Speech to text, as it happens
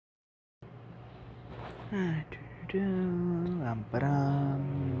Right.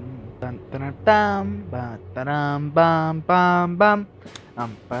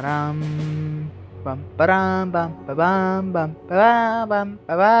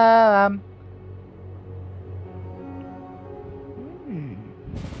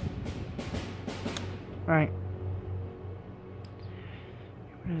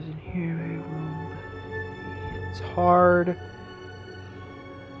 What is in here? It's hard.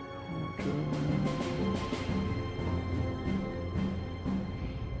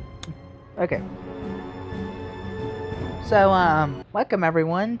 Okay. So, welcome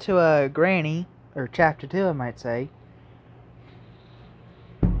everyone to Granny, or Chapter 2, I might say.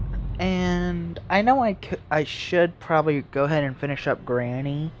 And I know I should probably go ahead and finish up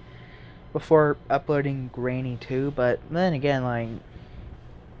Granny before uploading Granny 2, but then again, like, in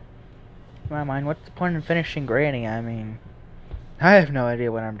my mind, what's the point in finishing Granny? I mean, I have no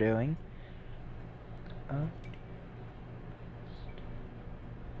idea what I'm doing.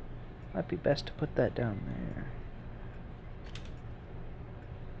 Might be best to put that down there.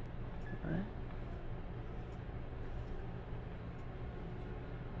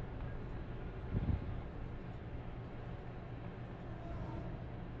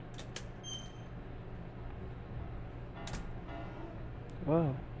 What?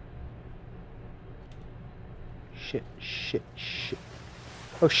 Whoa. Shit.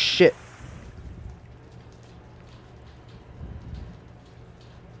 Oh shit.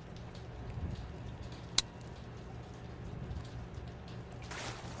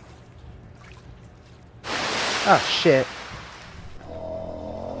 Oh shit.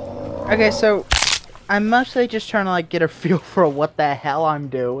 Okay, so I'm mostly just trying to like get a feel for what the hell I'm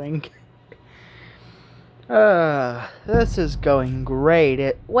doing. This is going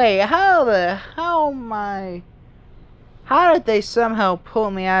great. Wait, how did they somehow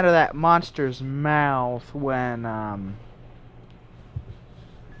pull me out of that monster's mouth when,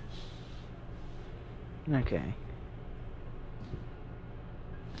 okay.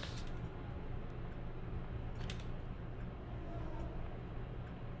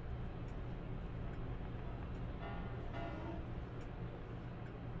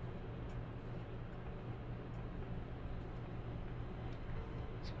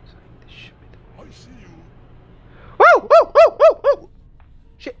 I see you. Whoa! Whoa! Whoa! Whoa! Whoa!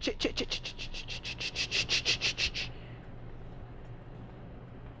 Shit!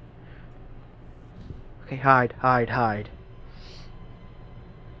 Okay, hide.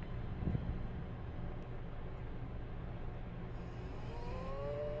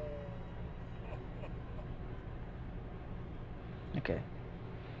 Okay.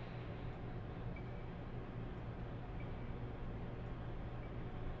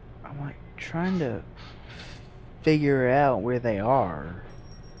 I'm like trying to figure out where they are.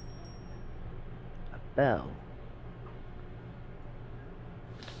 A bell.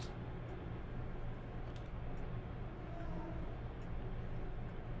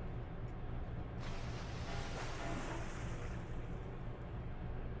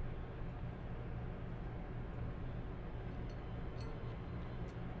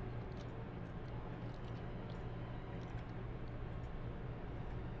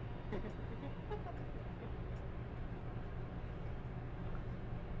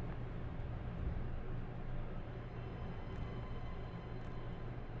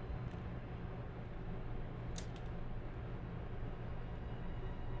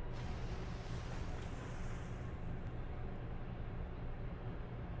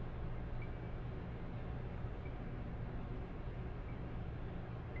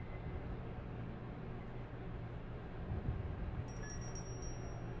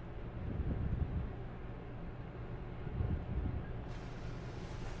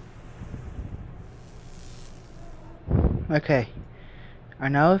 Okay. I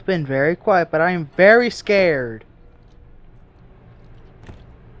know I've been very quiet, but I am very scared.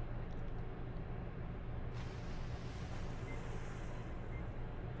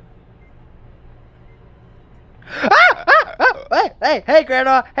 Hey,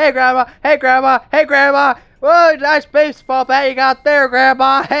 Grandma! Hey, Grandma! Whoa, nice baseball bat you got there,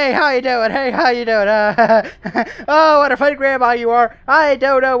 Grandma! Hey, how you doing? Oh, what a funny Grandma you are! I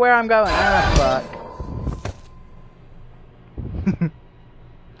don't know where I'm going. Ah, fuck.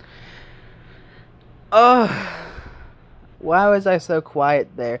 Oh, why was I so quiet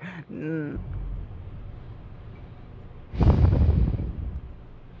there?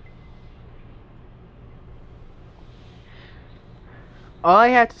 All I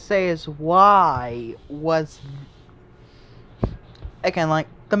have to say is why was, again, like,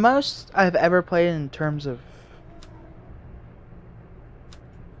 the most I've ever played in terms of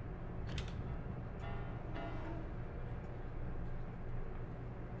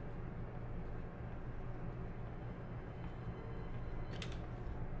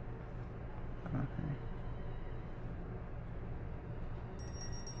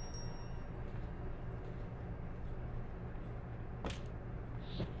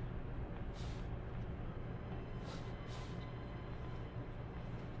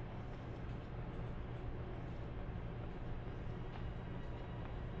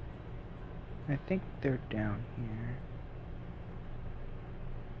I think they're down here.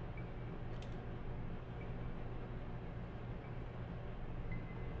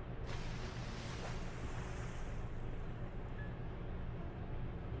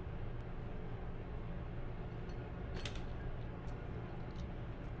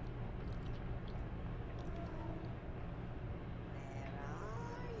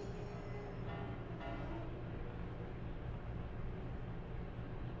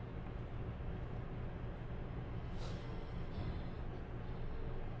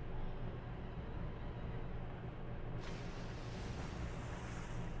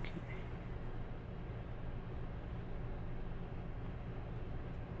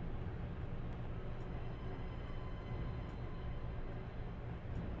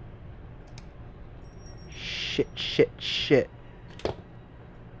 Shit. How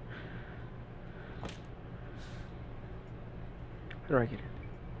do I get it?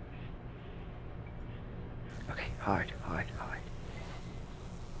 Okay, hide.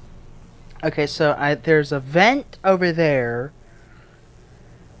 Okay, so there's a vent over there.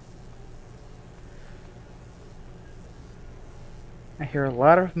 I hear a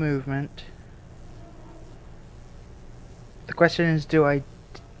lot of movement. The question is, do I...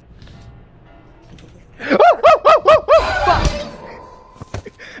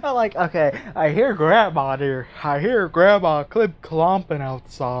 I'm like, okay, I hear Grandma there. I hear Grandma clomping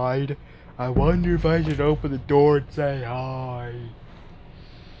outside. I wonder if I should open the door and say hi.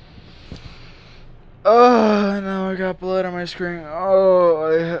 Oh, now I got blood on my screen.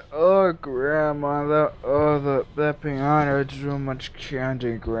 Oh, Grandma, that piano too much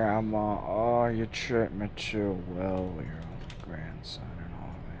candy, Grandma. Oh, you treat me too well, your grandson and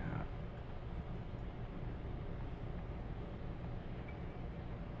all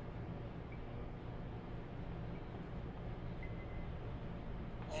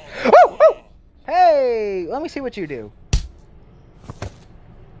that. Oh! Hey, let me see what you do.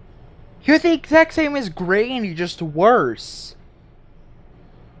 You're the exact same as Granny, just worse.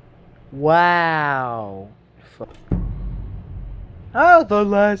 Wow. Oh, the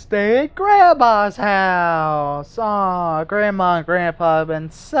last day at Grandma's house. Aw, Grandma and Grandpa have been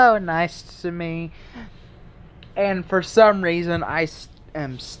so nice to me. And for some reason, I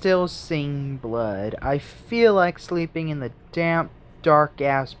am still seeing blood. I feel like sleeping in the damp,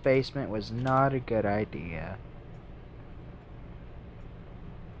 dark-ass basement was not a good idea.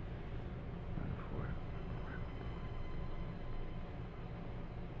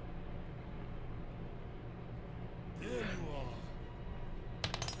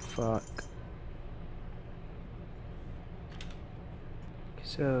 Fuck.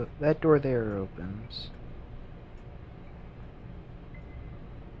 So, that door there opens.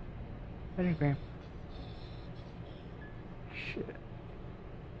 Anyway. Shit.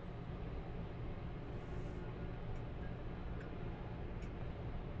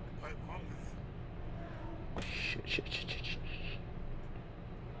 I'm hungry. Shit.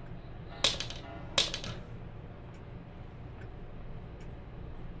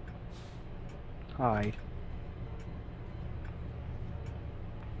 Hide.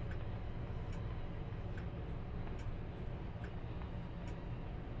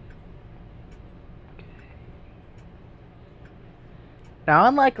 Now,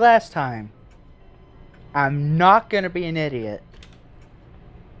 unlike last time, I'm not gonna be an idiot.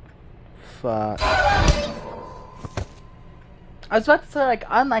 Fuck. I was about to say, like,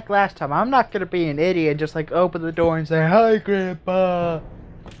 unlike last time, I'm not gonna be an idiot and just, like, open the door and say, "Hi, Grandpa."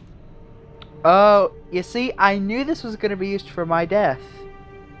 Oh, you see, I knew this was gonna be used for my death.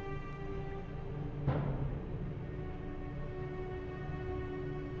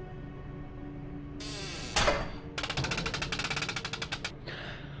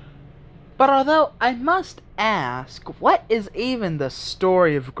 But although I must ask, what is even the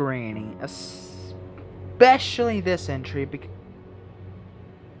story of Granny? Especially this entry, because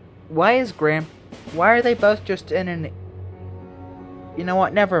why are they both just in an... You know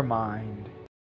what, never mind.